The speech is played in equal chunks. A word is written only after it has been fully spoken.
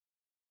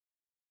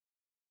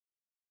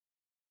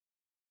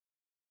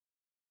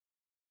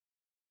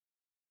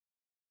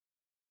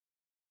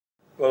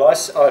Well,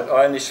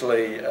 I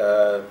initially,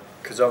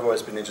 because I've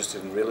always been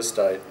interested in real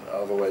estate,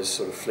 I've always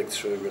sort of flicked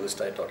through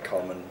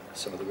realestate.com and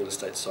some of the real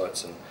estate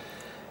sites,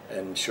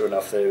 and sure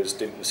enough there was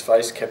Dymphna's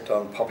face kept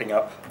on popping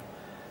up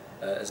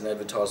as an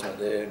advertisement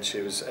there, and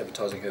she was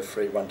advertising her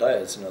free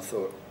one-dayers, and I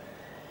thought,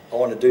 I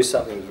want to do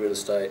something with real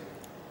estate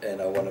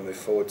and I want to move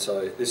forward,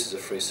 so this is a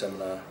free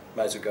seminar,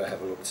 may as well go have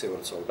a look and see what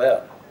it's all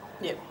about.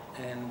 Yep.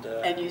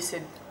 And you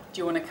said, do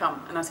you want to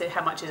come? And I said,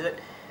 how much is it?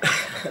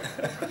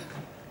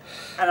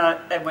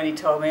 And when he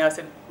told me, I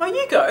said, well,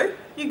 you go,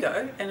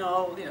 and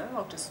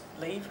I'll just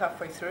leave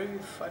halfway through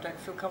if I don't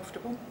feel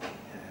comfortable.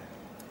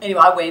 Anyway,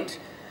 I went,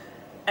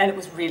 and it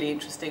was really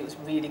interesting. It was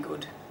really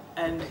good,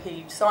 and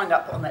he signed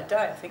up on that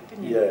day, I think,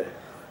 didn't he? Yeah.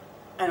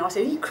 And I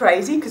said, are you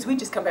crazy? Because we'd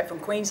just come back from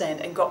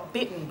Queensland and got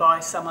bitten by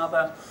some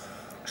other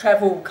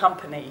travel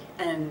company,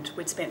 and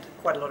we'd spent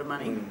quite a lot of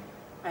money. Mm.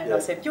 And yeah. I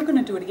said, you're going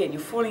to do it again.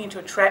 You're falling into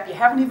a trap. You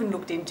haven't even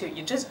looked into it.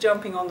 You're just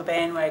jumping on the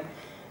bandwagon.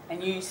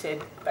 And you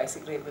said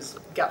basically it was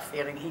gut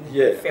feeling.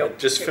 It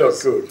just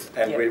felt good.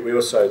 And yeah. we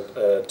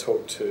also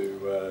talked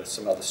to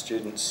some other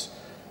students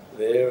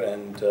there,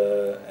 and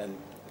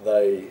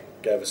they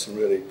gave us some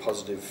really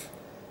positive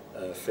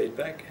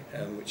feedback,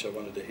 which I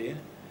wanted to hear.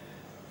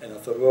 And I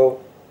thought,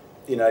 well,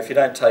 you know, if you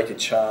don't take a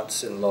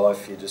chance in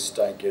life, you just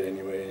don't get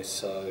anywhere.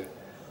 So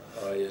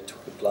I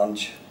took the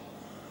plunge,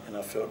 and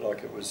I felt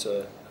like it was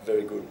a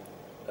very good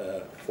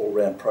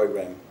all-round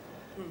program.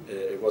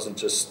 It wasn't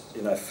just,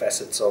 you know,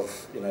 facets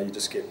of, you know, you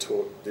just get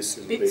taught this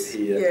little bit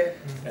here,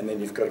 and then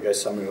you've got to go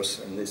somewhere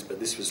else and this, but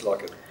this was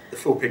like the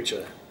full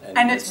picture.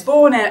 And it's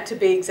borne out to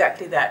be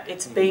exactly that.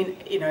 It's been,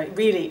 you know,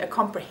 really a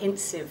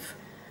comprehensive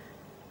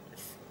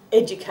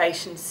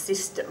education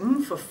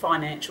system for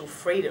financial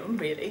freedom,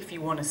 really, if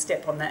you want to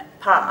step on that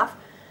path.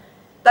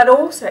 But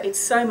also, it's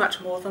so much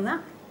more than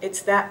that.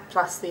 It's that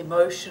plus the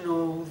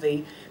emotional,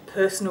 the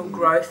personal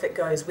growth that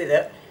goes with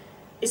it.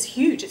 It's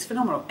huge, it's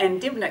phenomenal,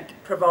 and Dymphna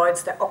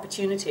provides that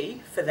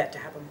opportunity for that to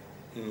happen.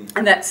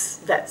 And it's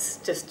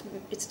just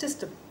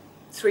a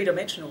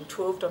 3-dimensional,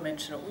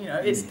 12-dimensional, you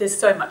know, there's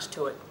so much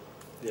to it.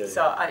 Yeah.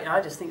 So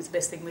I just think it's the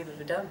best thing we've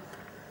ever done.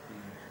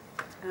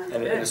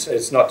 And it's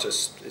just not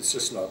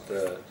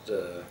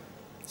the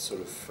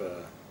sort of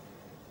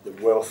the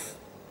wealth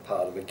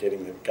part of it,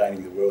 gaining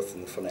the wealth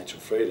and the financial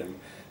freedom,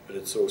 but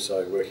it's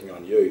also working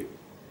on you.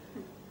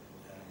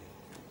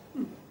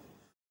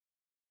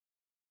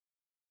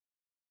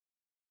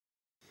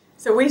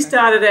 So we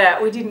started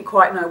out, we didn't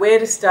quite know where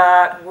to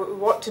start,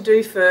 what to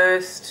do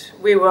first.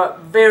 We were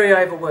very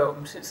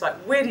overwhelmed. It's like,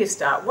 where do you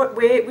start?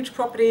 Which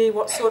property,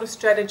 what sort of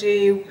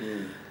strategy?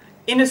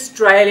 In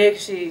Australia,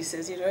 she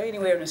says, you know,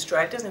 anywhere in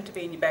Australia, it doesn't have to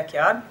be in your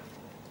backyard.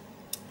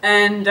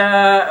 And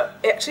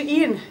actually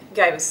Ian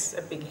gave us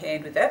a big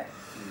hand with that.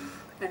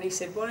 And he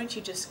said, why don't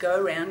you just go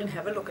around and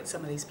have a look at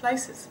some of these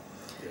places?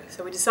 Yeah.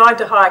 So we decided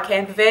to hire a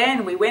camper van,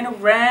 and we went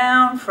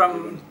around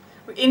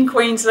in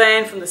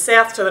Queensland, from the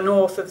south to the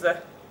north of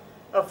the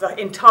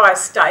entire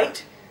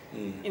state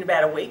in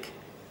about a week,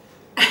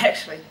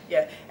 actually,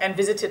 yeah, and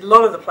visited a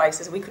lot of the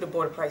places. We could have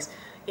bought a place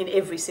in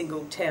every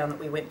single town that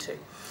we went to.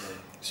 Yeah.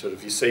 Sort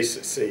of, you see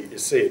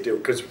a deal,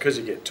 because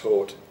you get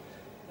taught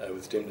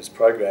with Dymphna's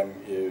program,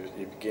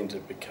 you begin to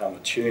become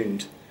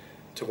attuned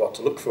to what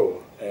to look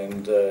for,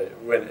 and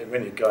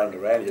when you're going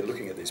around, you're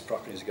looking at these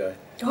properties, you go,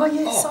 oh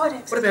yeah, side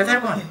access. What about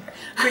that one?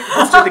 Quick,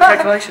 let's do the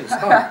calculations.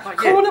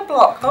 Corner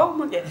block. Oh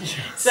my god.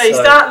 So you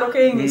start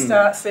looking, you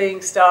start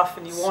seeing stuff,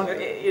 and you want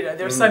to, you know,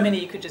 there are so many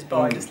you could just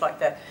buy just like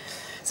that.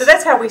 So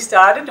that's how we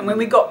started, and when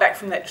we got back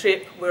from that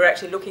trip, we were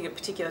actually looking at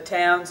particular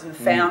towns and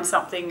found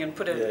something and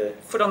put a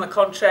foot on the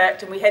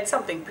contract, and we had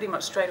something pretty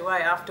much straight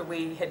away after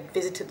we had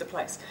visited the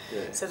place.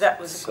 Yeah. So that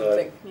was a good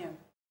thing. Yeah.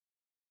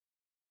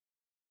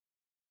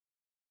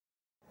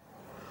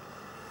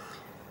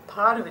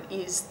 Part of it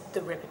is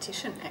the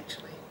repetition,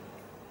 actually.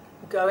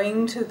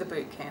 Going to the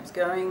boot camps,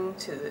 going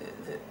to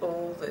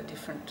all the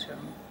different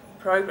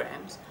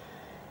programs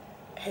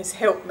has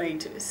helped me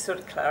to sort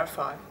of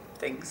clarify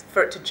things,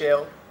 for it to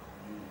gel.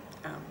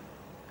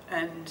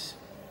 And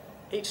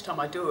each time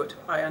I do it,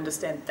 I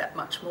understand that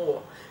much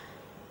more.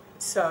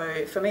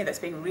 So for me, that's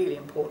been really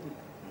important.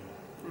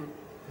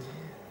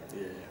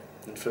 Yeah,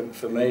 and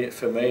for me,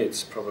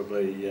 it's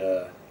probably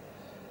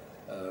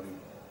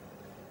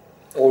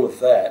all of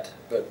that,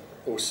 but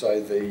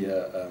also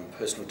the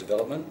personal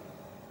development,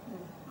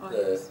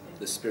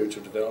 the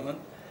spiritual development,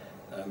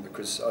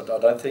 because I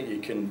don't think you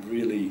can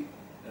really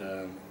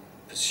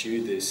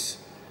pursue this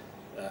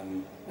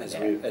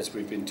as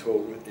we've been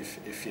taught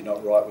if you're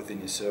not right within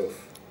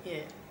yourself.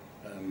 Yeah.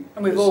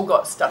 And we've all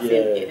got stuff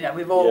in, you know,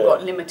 we've all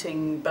got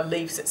limiting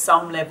beliefs at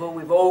some level,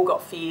 we've all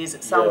got fears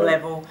at some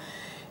level.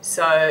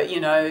 So, you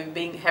know,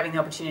 having the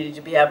opportunity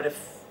to be able to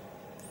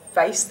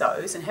face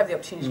those and have the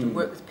opportunity to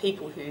work with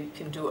people who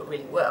can do it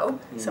really well,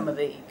 some of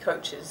the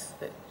coaches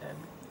that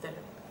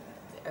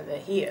are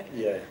here,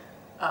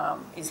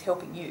 is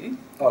helping you.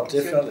 Oh,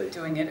 definitely. You're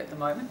doing it at the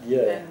moment. Yeah.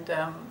 And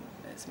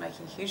it's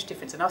making a huge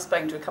difference. And I've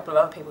spoken to a couple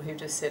of other people who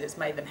just said it's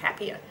made them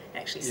happier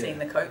actually seeing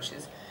the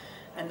coaches.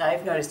 And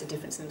they've noticed a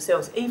difference in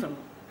themselves, even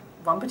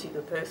one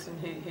particular person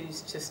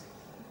who's just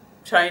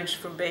changed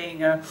from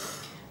being a,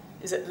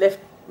 is it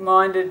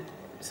left-minded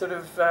sort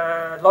of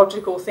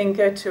logical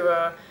thinker to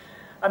a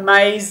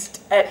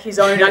amazed at his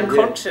own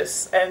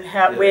unconscious and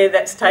how where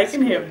that's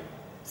taken him.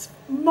 It's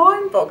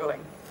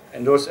mind-boggling.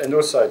 And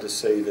also to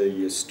see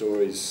the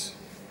stories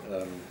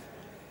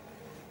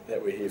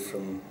that we hear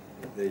from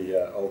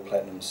the old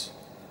platinums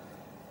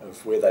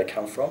of where they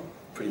come from,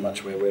 pretty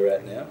much where we're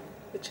at now,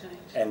 The change.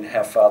 and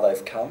how far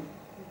they've come.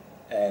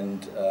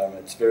 And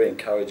it's very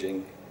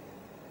encouraging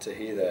to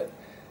hear that,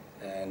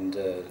 and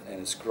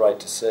it's great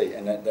to see,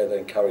 and that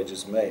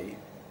encourages me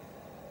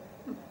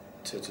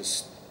to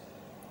just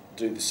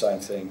do the same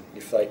thing.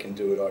 If they can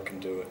do it, I can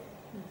do it.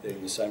 They're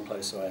in the same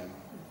place I am,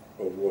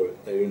 or were.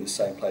 They're in the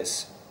same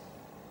place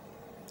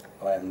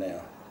I am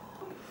now.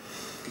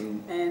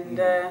 And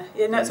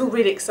it's all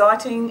really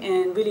exciting,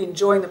 and really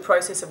enjoying the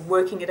process of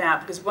working it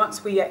out, because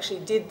once we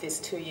actually did this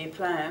 2-year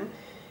plan,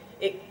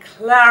 it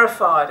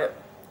clarified it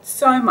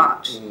so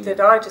much that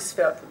I just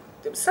felt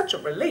it was such a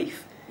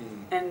relief.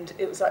 And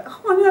it was like,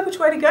 oh, I know which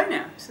way to go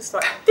now. It's just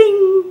like,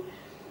 ding!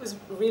 It was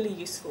a really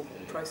useful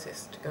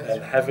process to go through.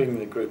 And having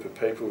the group of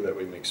people that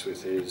we mix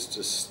with here is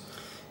just...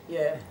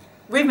 Yeah.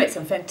 We've met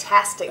some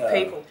fantastic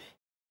people.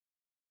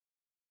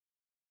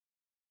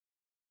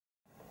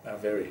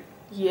 Very.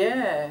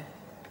 Yeah.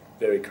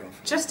 Very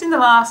confident. Just in the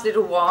last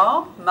little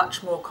while,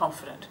 much more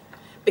confident.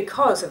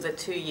 Because of the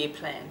 2-year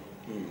plan.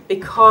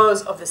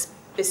 Because of the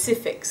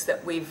specifics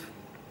that we've...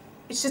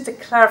 It's just a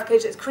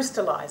clarification, it's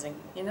crystallising,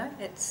 you know?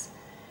 It's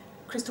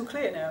crystal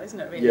clear now, isn't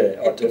it, really?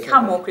 Yeah, it's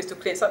become more crystal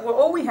clear. It's like, well,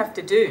 all we have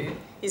to do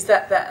is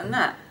that, and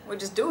that. We'll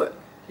just do it.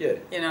 Yeah.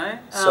 You know?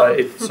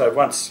 So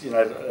once, you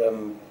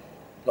know,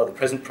 like the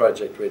present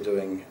project we're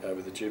doing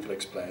with the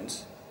duplex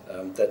plans,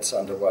 that's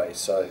underway.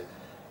 So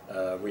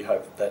we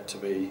hope that to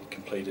be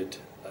completed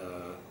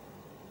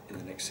in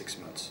the next 6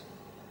 months.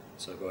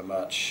 So by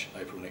March,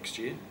 April next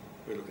year,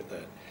 we look at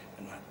that.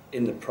 And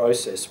in the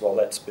process, while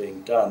that's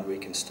being done, we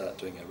can start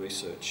doing our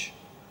research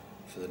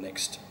for the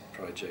next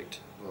project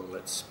while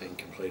that's being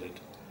completed.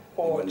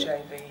 Or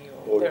JV,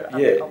 or there are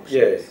other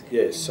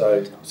options.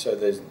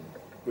 So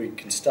we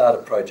can start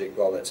a project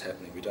while that's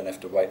happening. We don't have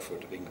to wait for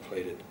it to be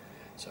completed.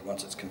 So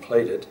once it's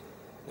completed,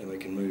 then we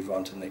can move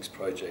on to the next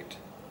project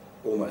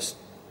almost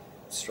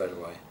straight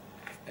away,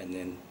 and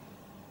then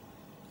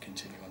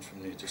continue on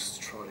from there.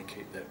 Just try to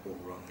keep that ball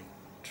rolling.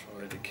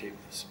 Try to keep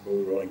this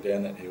ball rolling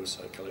down that hill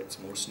so it collects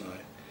more snow.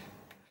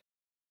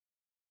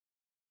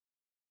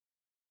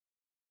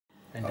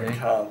 And I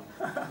can't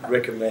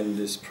recommend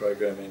this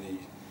program any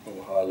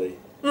more highly,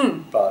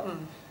 but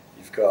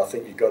I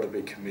think you've got to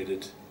be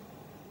committed.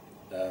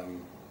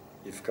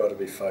 You've got to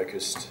be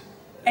focused,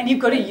 and you've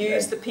got to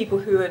use the people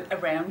who are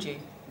around you.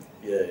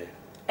 Yeah.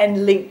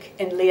 And link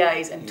and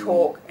liaise and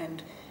talk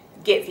and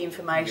get the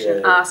information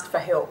and ask for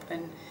help,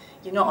 and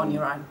you're not on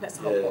your own. That's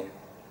the whole point.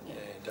 Yeah,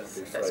 don't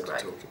be afraid to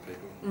talk to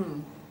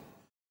people.